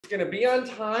going to be on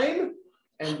time.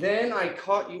 And then I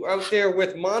caught you out there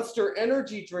with Monster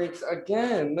energy drinks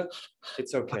again.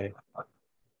 It's okay.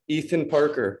 Ethan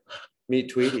Parker, meet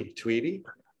Tweety. Tweety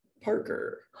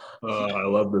Parker. I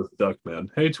love this duck,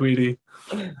 man. Hey, Tweety.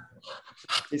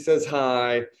 He says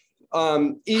hi.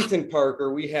 Ethan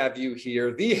Parker, we have you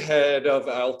here, the head of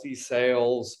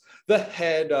AltiSales, the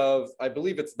head of, I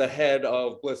believe it's the head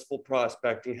of Blissful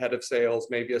Prospecting, head of sales,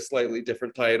 maybe a slightly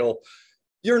different title.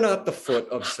 You're not the foot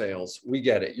of sales. We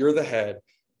get it. You're the head.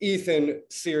 Ethan,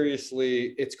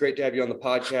 seriously, it's great to have you on the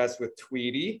podcast with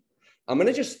Tweety. I'm going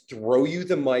to just throw you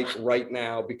the mic right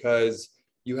now because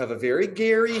you have a very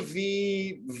Gary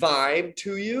V vibe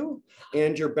to you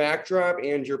and your backdrop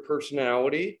and your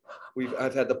personality.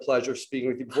 I've had the pleasure of speaking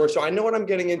with you before, so I know what I'm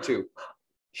getting into.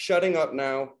 Shutting up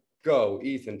now. Go,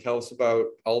 Ethan. Tell us about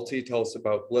Alti. Tell us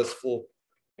about Blissful.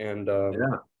 And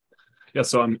Yeah.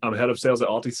 So I'm head of sales at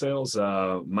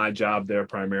AltiSales. My job there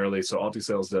primarily. So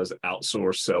AltiSales does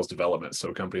outsource sales development.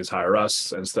 So companies hire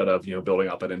us instead of building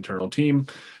up an internal team.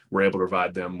 We're able to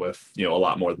provide them with a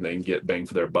lot more than they can get bang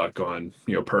for their buck on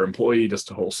per employee.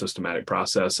 Just a whole systematic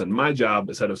process. And my job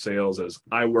as head of sales is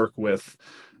I work with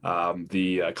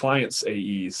the clients'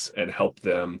 AEs and help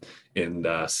them in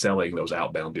selling those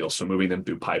outbound deals. So moving them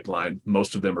through pipeline.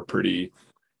 Most of them are pretty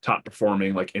top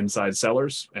performing like inside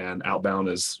sellers, and outbound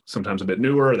is sometimes a bit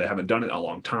newer. They haven't done it in a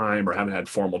long time or haven't had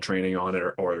formal training on it,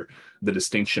 or the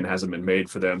distinction hasn't been made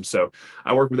for them. So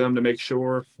I work with them to make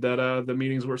sure that the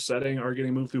meetings we're setting are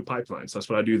getting moved through pipelines. That's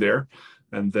what I do there.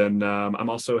 And then I'm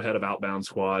also head of Outbound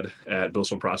Squad at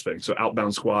Blissful Prospecting. So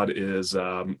Outbound Squad is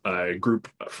a group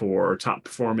for top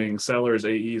performing sellers,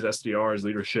 AEs, SDRs,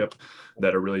 leadership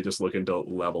that are really just looking to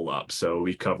level up. So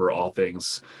we cover all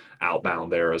things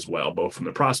outbound there as well, both from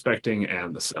the prospecting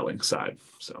and the selling side.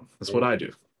 So that's what I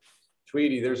do.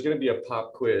 Tweety, there's going to be a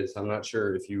pop quiz. I'm not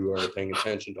sure if you are paying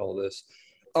attention to all this.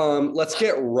 Let's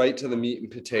get right to the meat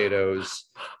and potatoes.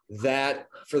 That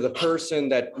for the person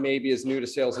that maybe is new to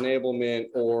sales enablement,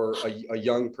 or a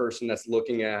young person that's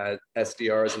looking at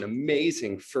SDR as an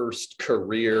amazing first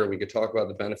career, we could talk about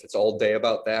the benefits all day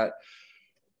about that.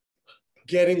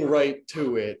 Getting right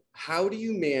to it, how do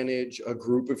you manage a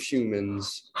group of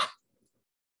humans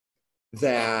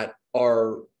that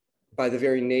are, by the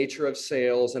very nature of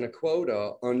sales and a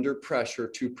quota, under pressure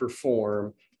to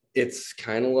perform? It's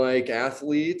kind of like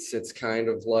athletes. It's kind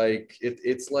of like,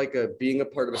 it's like being a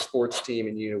part of a sports team,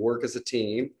 and you work as a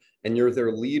team and you're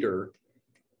their leader.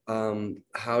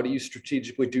 How do you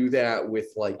strategically do that with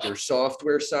like your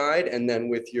software side and then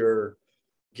with your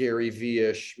Gary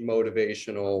V-ish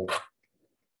motivational?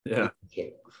 Yeah.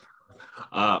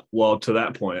 Well, to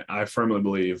that point, I firmly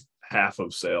believe half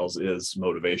of sales is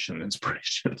motivation and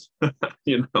inspiration.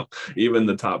 Even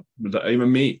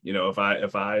even me,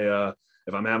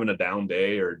 if I'm having a down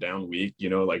day or down week,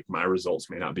 like my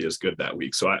results may not be as good that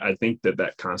week. So I think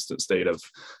that constant state of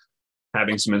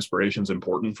having some inspiration is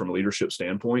important from a leadership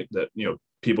standpoint, that,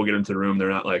 people get into the room, they're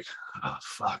not like, oh,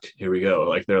 fuck, here we go.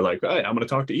 Like, they're like, hey, I'm going to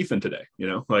talk to Ethan today.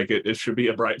 Like it should be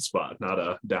a bright spot, not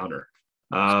a downer.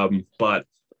 But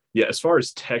yeah, as far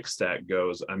as tech stack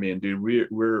goes, I mean, dude,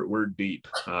 we're deep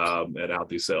at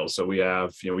AltiSales. So we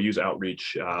have, we use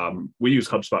Outreach. We use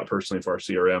HubSpot personally for our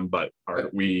CRM, but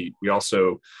we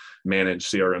also manage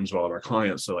CRMs for all of our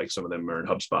clients. So like some of them are in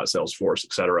HubSpot, Salesforce,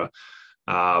 et cetera.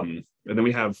 And then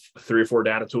we have 3 or 4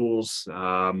 data tools.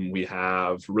 We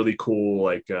have really cool,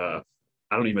 like,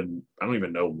 I don't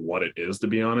even know what it is, to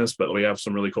be honest, but we have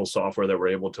some really cool software that we're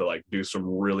able to like do some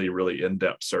really, really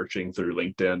in-depth searching through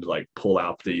LinkedIn to like pull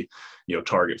out the,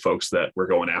 target folks that we're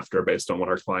going after based on what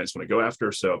our clients want to go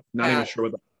after. So not even sure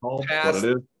what that's called, what it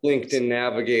is. LinkedIn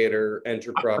Navigator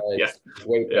Enterprise.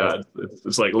 Yeah.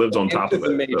 It's like lives on top of it.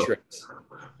 The matrix.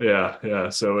 So, yeah.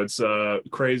 So it's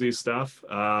crazy stuff.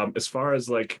 As far as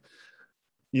like,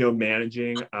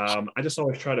 managing, I just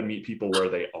always try to meet people where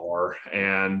they are.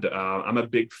 And I'm a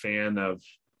big fan of,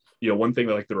 one thing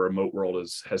that like the remote world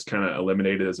has kind of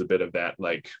eliminated is a bit of that,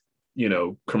 like,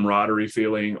 camaraderie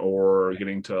feeling, or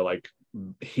getting to like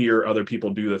hear other people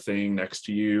do the thing next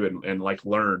to you and like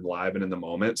learn live and in the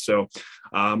moment. So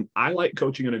I like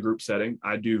coaching in a group setting.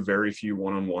 I do very few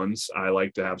one-on-ones. I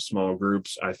like to have small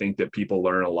groups. I think that people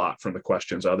learn a lot from the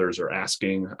questions others are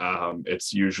asking.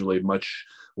 It's usually much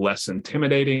less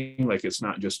intimidating. Like, it's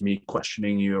not just me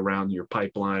questioning you around your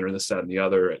pipeline or this, that, and the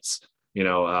other. It's,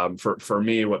 for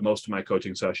me, what most of my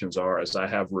coaching sessions are is I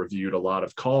have reviewed a lot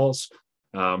of calls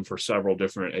for several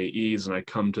different AEs, and I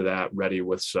come to that ready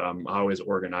with some, I always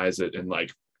organize it and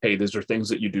like, hey, these are things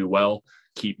that you do well,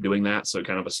 keep doing that. So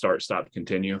kind of a start, stop,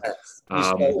 continue. And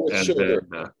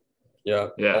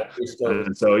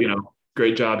so,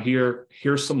 great job here.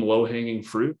 Here's some low-hanging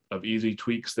fruit of easy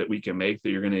tweaks that we can make that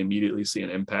you're going to immediately see an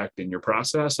impact in your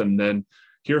process. And then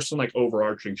here's some like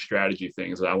overarching strategy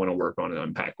things that I want to work on and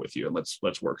unpack with you. And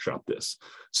let's workshop this.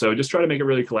 So just try to make it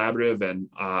really collaborative. And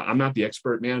I'm not the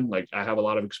expert, man. Like I have a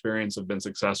lot of experience, I've been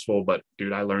successful, but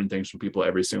dude, I learn things from people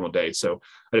every single day. So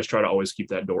I just try to always keep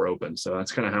that door open. So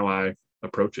that's kind of how I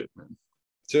approach it, man.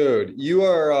 Dude, you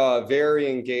are very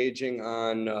engaging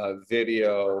on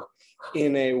video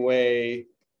in a way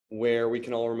where we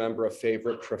can all remember a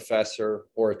favorite professor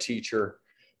or a teacher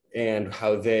and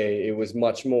how it was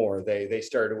much more. They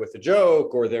started with a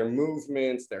joke or their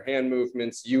movements, their hand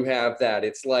movements. You have that.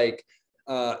 It's like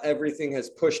everything has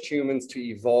pushed humans to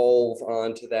evolve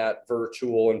onto that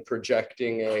virtual and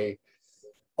projecting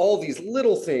all these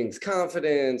little things,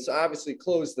 confidence, obviously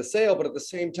close the sale, but at the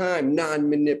same time,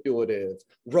 non-manipulative,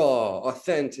 raw,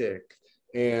 authentic,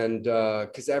 and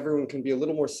because everyone can be a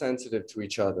little more sensitive to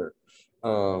each other.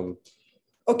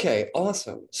 Okay,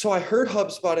 awesome. So I heard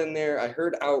HubSpot in there. I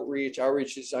heard outreach.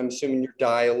 Outreach is, I'm assuming, your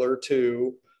dialer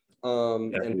too.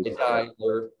 And by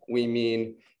dialer, we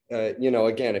mean,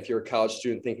 again, if you're a college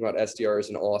student thinking about SDR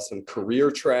as an awesome career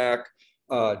track,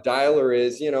 dialer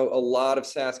is, a lot of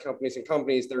SaaS companies and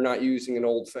companies, they're not using an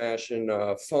old-fashioned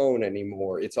phone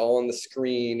anymore. It's all on the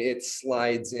screen. It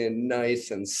slides in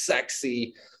nice and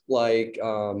sexy, like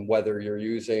whether you're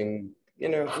using,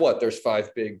 there's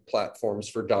 5 big platforms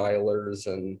for dialers,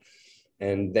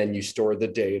 and then you store the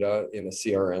data in a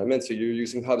CRM. And so you're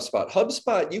using HubSpot.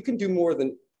 HubSpot, you can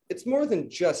do it's more than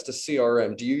just a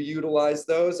CRM. Do you utilize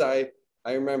those? I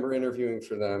remember interviewing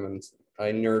for them and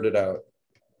I nerded out.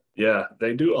 Yeah,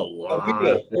 they do a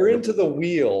lot. They're into the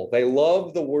wheel. They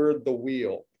love the word the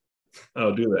wheel.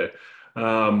 Oh, do they?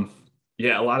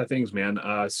 Yeah, a lot of things, man.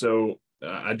 So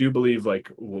I do believe like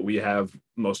we have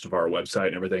most of our website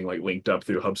and everything like linked up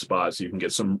through HubSpot, so you can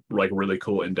get some like really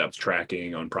cool in-depth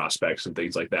tracking on prospects and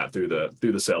things like that through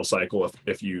the sales cycle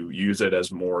if you use it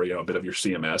as more, a bit of your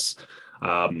CMS.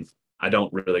 I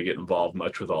don't really get involved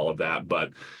much with all of that, but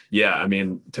yeah, I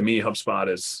mean, to me,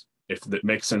 HubSpot is, if it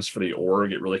makes sense for the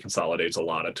org, it really consolidates a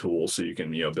lot of tools, so you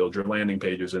can build your landing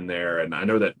pages in there. And I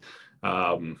know that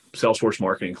Salesforce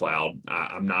Marketing Cloud,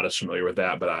 I'm not as familiar with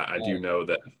that, but I do know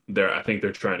that I think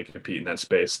they're trying to compete in that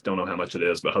space. Don't know how much it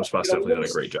is, but HubSpot's definitely done a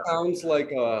great job. Sounds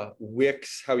like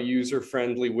Wix, how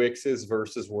user-friendly Wix is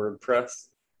versus WordPress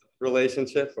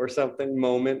relationship or something,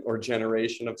 moment or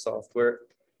generation of software.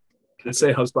 I'd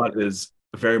say HubSpot is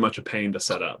very much a pain to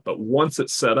set up, but once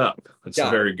it's set up, it's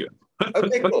very good.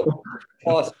 Okay, cool.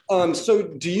 Awesome. So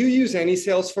do you use any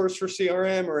Salesforce for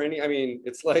CRM or any,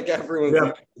 it's like everyone's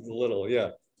a little, Yeah,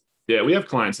 we have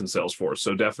clients in Salesforce.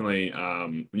 So definitely,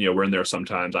 we're in there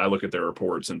sometimes. I look at their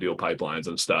reports and deal pipelines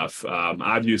and stuff.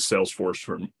 I've used Salesforce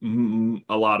for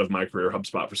a lot of my career,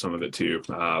 HubSpot for some of it too.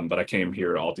 But I came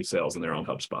here to AltiSales and they're on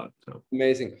HubSpot. So.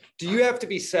 Amazing. Do you have to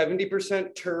be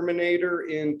 70% Terminator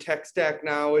in tech stack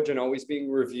knowledge and always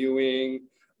being reviewing,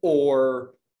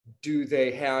 or do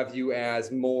they have you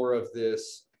as more of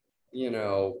this,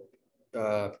 you're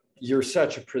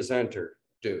such a presenter,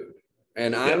 dude?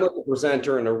 And I'm a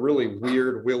presenter in a really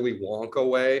weird Willy Wonka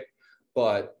way,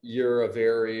 but you're a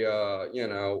very,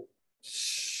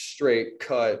 straight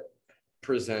cut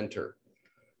presenter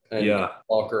and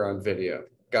talker on video.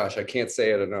 Gosh, I can't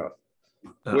say it enough.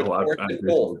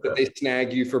 That they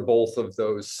snag you for both of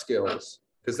those skills,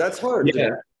 because that's hard. Yeah.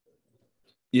 Dude.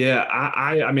 Yeah,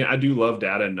 I mean, I do love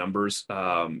data and numbers.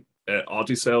 At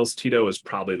AltiSales, Tito is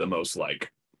probably the most like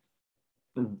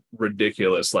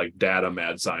ridiculous like data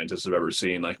mad scientist I've ever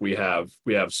seen. Like we have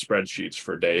spreadsheets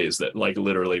for days that like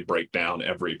literally break down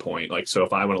every point. Like, so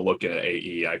if I want to look at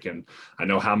AE, I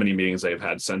know how many meetings they've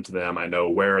had sent to them. I know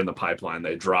where in the pipeline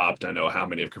they dropped. I know how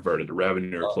many have converted to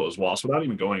revenue or closed walls without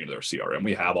even going into their CRM.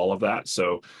 We have all of that.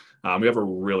 So we have a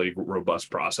really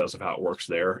robust process of how it works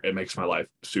there. It makes my life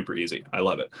super easy. I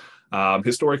love it.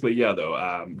 Historically,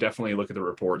 definitely look at the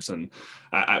reports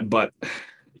but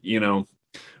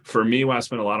for me, what I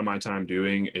spend a lot of my time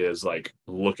doing is like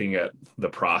looking at the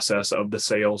process of the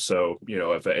sale. So,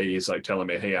 if the AE is like telling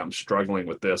me, hey, I'm struggling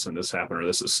with this and this happened, or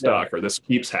this is stuck, or this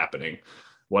keeps happening,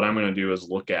 what I'm going to do is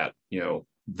look at,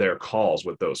 their calls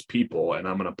with those people. And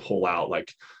I'm going to pull out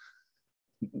like,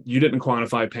 you didn't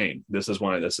quantify pain. This is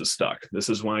why this is stuck. This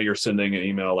is why you're sending an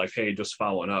email like, hey, just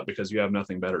following up, because you have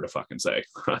nothing better to fucking say.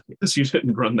 Because you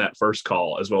didn't run that first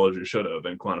call as well as you should have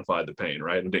and quantified the pain,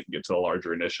 right? And didn't get to the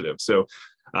larger initiative. So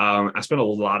I spent a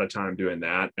lot of time doing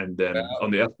that. And then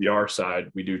on the SDR side,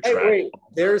 we do track.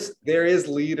 There is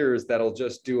leaders that'll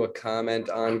just do a comment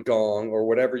on Gong or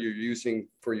whatever you're using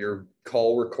for your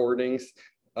call recordings.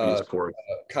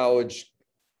 College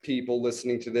people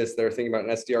listening to this that are thinking about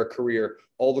an SDR career,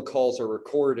 all the calls are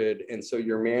recorded. And so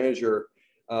your manager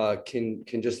can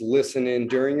just listen in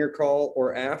during your call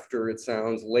or after. It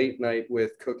sounds late night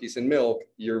with cookies and milk.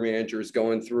 Your manager is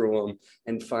going through them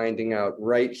and finding out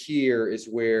right here is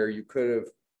where you could have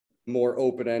more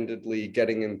open-endedly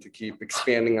getting him to keep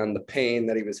expanding on the pain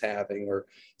that he was having or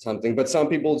something. But some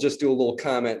people just do a little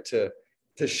comment to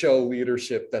show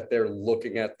leadership that they're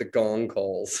looking at the gong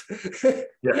calls.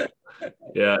 Yeah.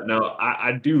 Yeah, no,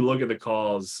 I do look at the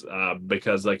calls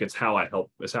because like it's how I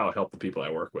help the people I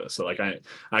work with. So like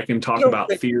I can talk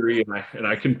about theory and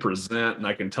I can present and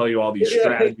I can tell you all these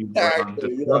strategies around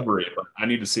discovery, but I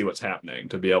need to see what's happening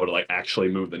to be able to like actually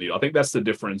move the needle. I think that's the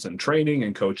difference in training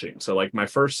and coaching. So like my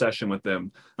first session with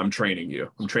them, I'm training you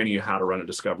how to run a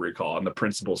discovery call and the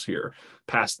principles here.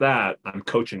 Past that, I'm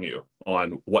coaching you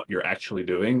on what you're actually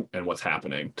doing and what's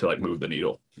happening to like move the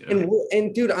needle. You know?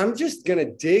 And dude, I'm just gonna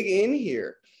dig in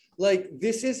here. Like,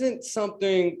 this isn't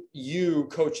something you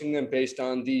coaching them based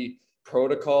on the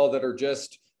protocol that are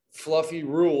just fluffy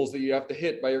rules that you have to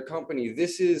hit by your company.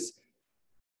 This is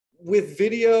with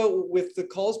video, with the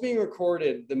calls being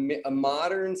recorded, a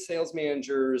modern sales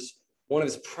manager's one of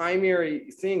his primary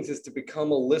things is to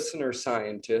become a listener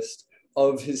scientist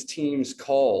of his team's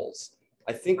calls.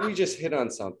 I think we just hit on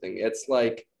something. It's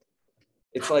like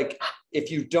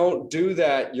if you don't do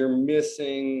that, you're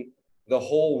missing the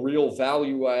whole real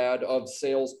value add of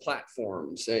sales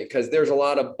platforms, because there's a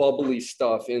lot of bubbly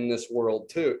stuff in this world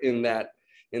too, in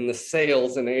the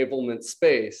sales enablement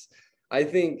space. I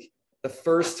think the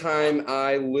first time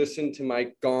I listened to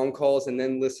my gong calls and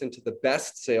then listened to the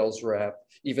best sales rep,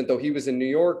 even though he was in New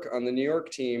York on the New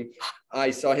York team,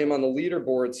 I saw him on the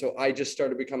leaderboard. So I just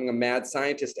started becoming a mad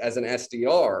scientist as an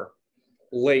SDR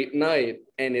late night.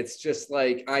 And it's just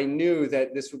like, I knew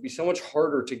that this would be so much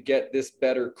harder to get this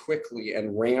better quickly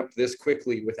and ramp this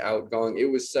quickly without going.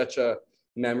 It was such a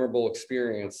memorable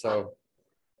experience. So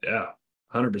yeah,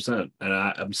 100%. And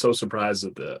I'm so surprised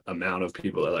at the amount of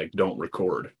people that like don't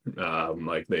record,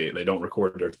 like they don't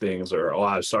record their things, or, oh,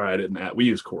 I'm sorry, I didn't add, we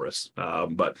use chorus,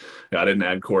 but I didn't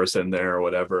add chorus in there or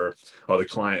whatever. Or the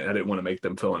client, I didn't want to make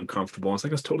them feel uncomfortable. It's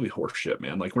like, that's totally horseshit,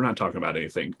 man. Like, we're not talking about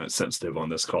anything sensitive on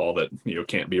this call that,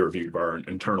 can't be reviewed by our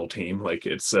internal team. Like,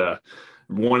 it's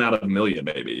 1 out of a million,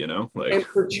 maybe, like. And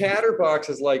for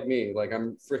chatterboxes like me, like,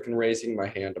 I'm freaking raising my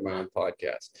hand on my own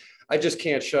podcast. I just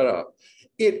can't shut up.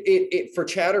 It for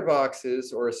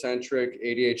chatterboxes or eccentric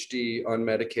ADHD,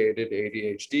 unmedicated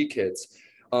ADHD kids.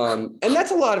 And that's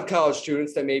a lot of college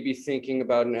students that may be thinking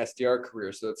about an SDR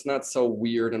career. So it's not so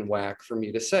weird and whack for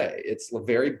me to say. It's a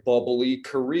very bubbly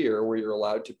career where you're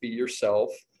allowed to be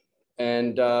yourself.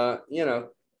 And,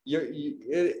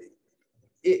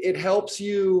 it helps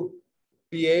you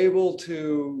be able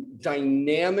to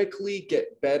dynamically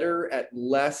get better at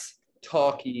less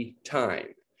talky time.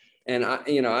 And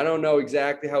I don't know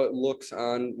exactly how it looks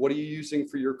on, what are you using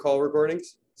for your call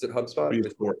recordings? Is it HubSpot?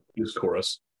 Use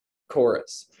Chorus.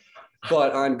 Chorus.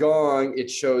 But on Gong, it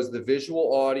shows the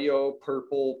visual audio,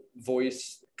 purple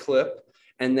voice clip.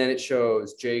 And then it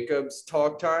shows Jacob's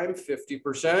talk time,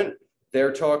 50%,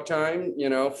 their talk time,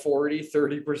 40,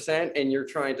 30%. And you're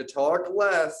trying to talk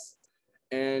less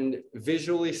and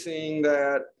visually seeing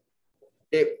that.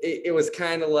 It was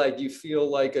kind of like, you feel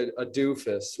like a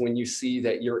doofus when you see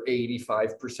that you're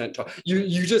 85% talk.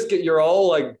 You just you're all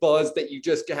like buzzed that you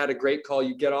just had a great call.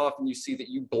 You get off and you see that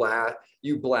you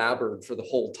blabbered for the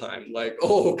whole time. Like,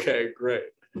 oh, okay, great.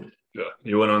 Yeah,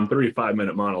 you went on 3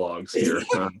 5-minute monologues here.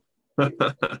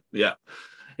 Yeah.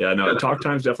 Yeah, no, talk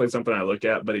time is definitely something I look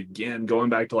at. But again, going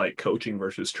back to like coaching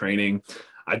versus training,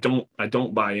 I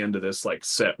don't buy into this like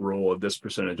set rule of this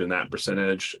percentage and that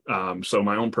percentage. So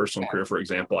my own personal career, for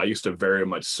example, I used to very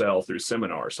much sell through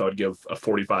seminars. So I'd give a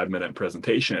 45-minute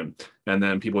presentation and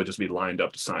then people would just be lined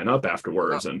up to sign up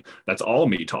afterwards. And that's all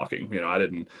me talking. I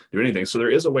didn't do anything. So there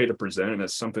is a way to present, and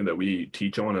it's something that we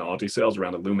teach on in AltiSales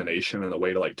around illumination and the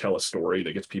way to like tell a story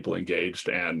that gets people engaged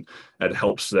and it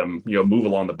helps them, move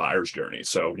along the buyer's journey.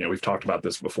 So, we've talked about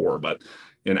this before, but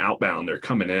in outbound, they're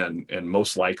coming in and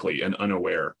most likely an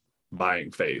unaware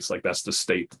buying phase. Like, that's the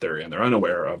state that they're in. They're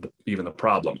unaware of even the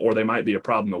problem, or they might be a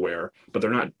problem aware, but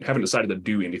they're haven't decided to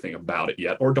do anything about it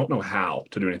yet, or don't know how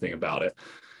to do anything about it.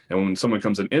 And when someone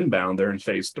comes in inbound, they're in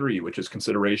phase 3, which is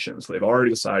consideration. So they've already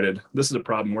decided this is a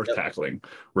problem worth tackling.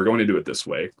 We're going to do it this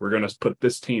way. We're going to put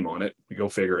this team on it. Go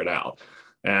figure it out.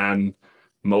 And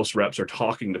most reps are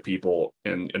talking to people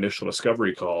in initial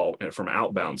discovery call and from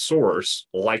outbound source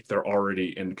like they're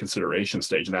already in consideration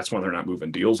stage, and that's why they're not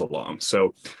moving deals along.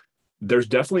 So there's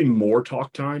definitely more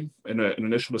talk time in an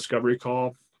initial discovery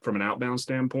call, from an outbound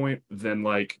standpoint than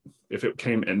like if it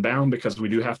came inbound, because we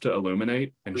do have to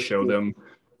illuminate and show them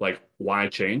like why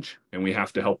change, and we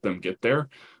have to help them get there.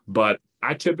 But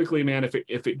I typically, man,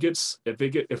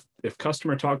 if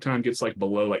customer talk time gets like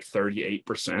below like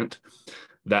 38%,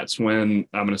 that's when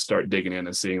I'm going to start digging in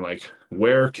and seeing like,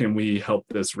 where can we help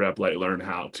this rep like learn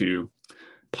how to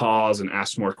pause and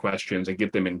ask more questions and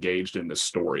get them engaged in the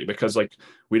story. Because like,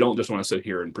 we don't just want to sit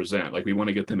here and present, like we want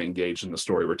to get them engaged in the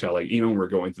story we're telling, even when we're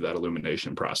going through that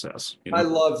illumination process. You know? I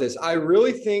love this. I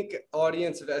really think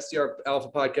audience of SDR Alpha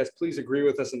Podcast, please agree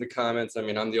with us in the comments. I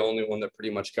mean, I'm the only one that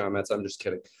pretty much comments. I'm just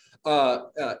kidding.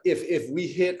 If we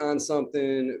hit on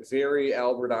something very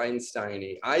Albert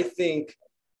Einstein-y, I think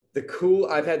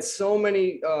I've had so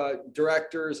many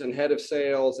directors and head of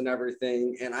sales and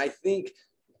everything. And I think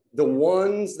the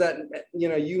ones that,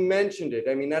 you mentioned it.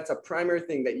 I mean, that's a primary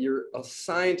thing, that you're a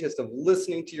scientist of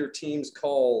listening to your team's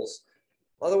calls.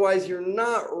 Otherwise, you're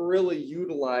not really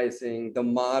utilizing the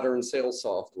modern sales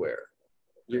software.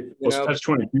 Well, touch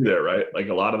 22 there, right? Like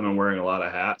a lot of them are wearing a lot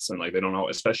of hats, and like they don't know,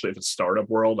 especially if it's startup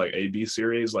world, like AB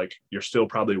series, like you're still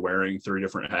probably wearing 3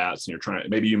 different hats, and you're trying,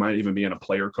 maybe you might even be in a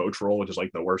player coach role, which is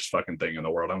like the worst fucking thing in the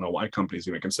world. I don't know why companies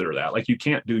even consider that. Like you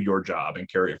can't do your job and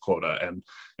carry a quota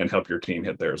and help your team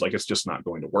hit theirs. Like it's just not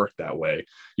going to work that way.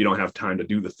 You don't have time to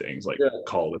do the things like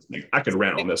call listening. I could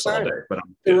rant on this all day, but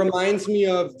it reminds me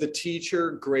of the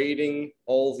teacher grading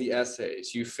all the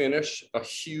essays. You finish a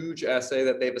huge essay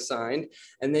that they've assigned,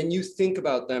 and then you think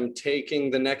about them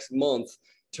taking the next month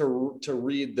to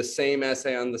read the same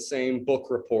essay on the same book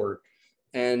report.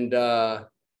 And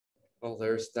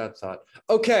there's that thought.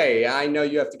 Okay, I know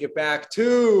you have to get back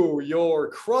to your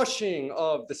crushing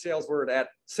of the sales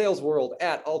world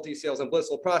at AltiSales and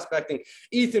Blissful Prospecting.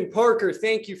 Ethan Parker,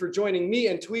 thank you for joining me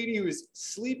and Tweety, who is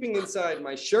sleeping inside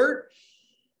my shirt.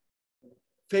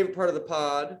 Favorite part of the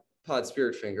pod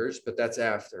Spirit Fingers, but that's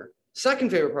after.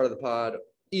 Second favorite part of the pod,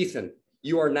 Ethan,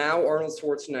 you are now Arnold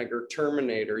Schwarzenegger,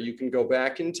 Terminator. You can go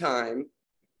back in time.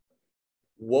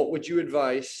 What would your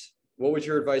advice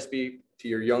be to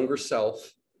your younger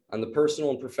self on the personal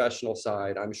and professional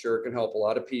side? I'm sure it can help a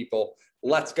lot of people.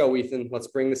 Let's go, Ethan. Let's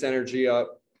bring this energy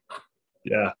up.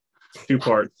 Yeah, 2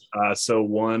 parts. So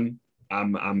one,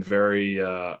 I'm very,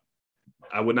 I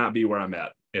would not be where I'm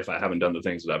at if I haven't done the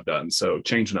things that I've done. So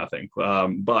change nothing.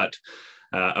 But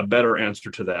a better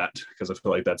answer to that, because I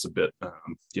feel like that's a bit,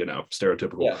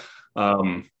 stereotypical.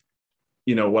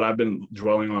 Yeah. What I've been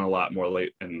dwelling on a lot more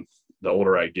late, and the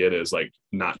older I get, is like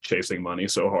not chasing money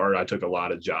so hard. I took a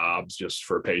lot of jobs just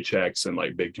for paychecks and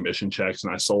like big commission checks,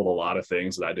 and I sold a lot of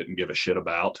things that I didn't give a shit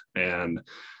about, and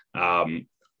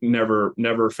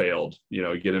never failed.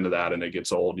 You get into that and it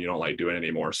gets old, you don't like doing it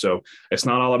anymore. So it's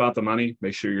not all about the money.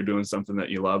 Make sure you're doing something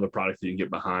that you love, a product that you can get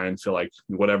behind, feel like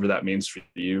whatever that means for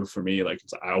you. For me, like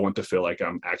I want to feel like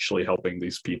I'm actually helping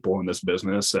these people in this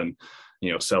business, and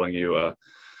selling you a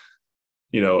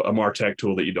MarTech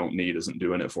tool that you don't need isn't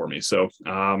doing it for me. So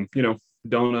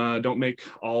don't make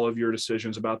all of your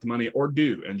decisions about the money, or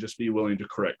do, and just be willing to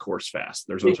correct course fast.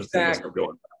 There's no such thing as going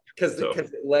back. Because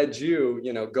it led you,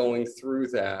 going through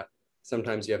that.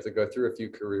 Sometimes you have to go through a few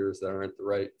careers that aren't the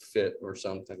right fit or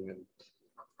something,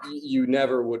 and you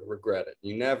never would regret it.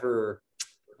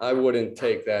 I wouldn't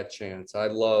take that chance. I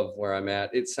love where I'm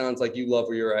at. It sounds like you love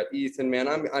where you're at, Ethan, man.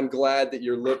 I'm glad that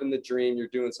you're living the dream. You're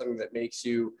doing something that makes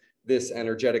you this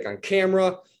energetic on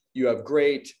camera. You have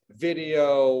great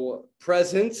video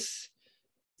presence.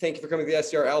 Thank you for coming to the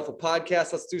SDR Alpha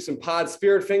Podcast. Let's do some pod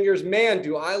Spirit Fingers. Man,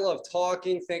 do I love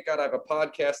talking. Thank God I have a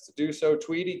podcast to do so.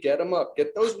 Tweety, get them up.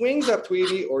 Get those wings up,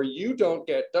 Tweety, or you don't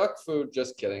get duck food.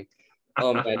 Just kidding.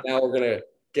 And now we're going to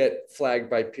get flagged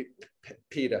by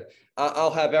PETA. I'll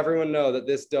have everyone know that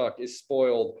this duck is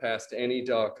spoiled past any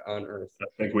duck on earth. I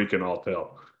think we can all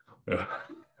tell. Yeah.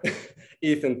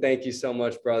 Ethan, thank you so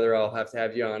much, brother. I'll have to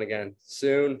have you on again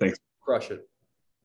soon. Thanks. Crush it.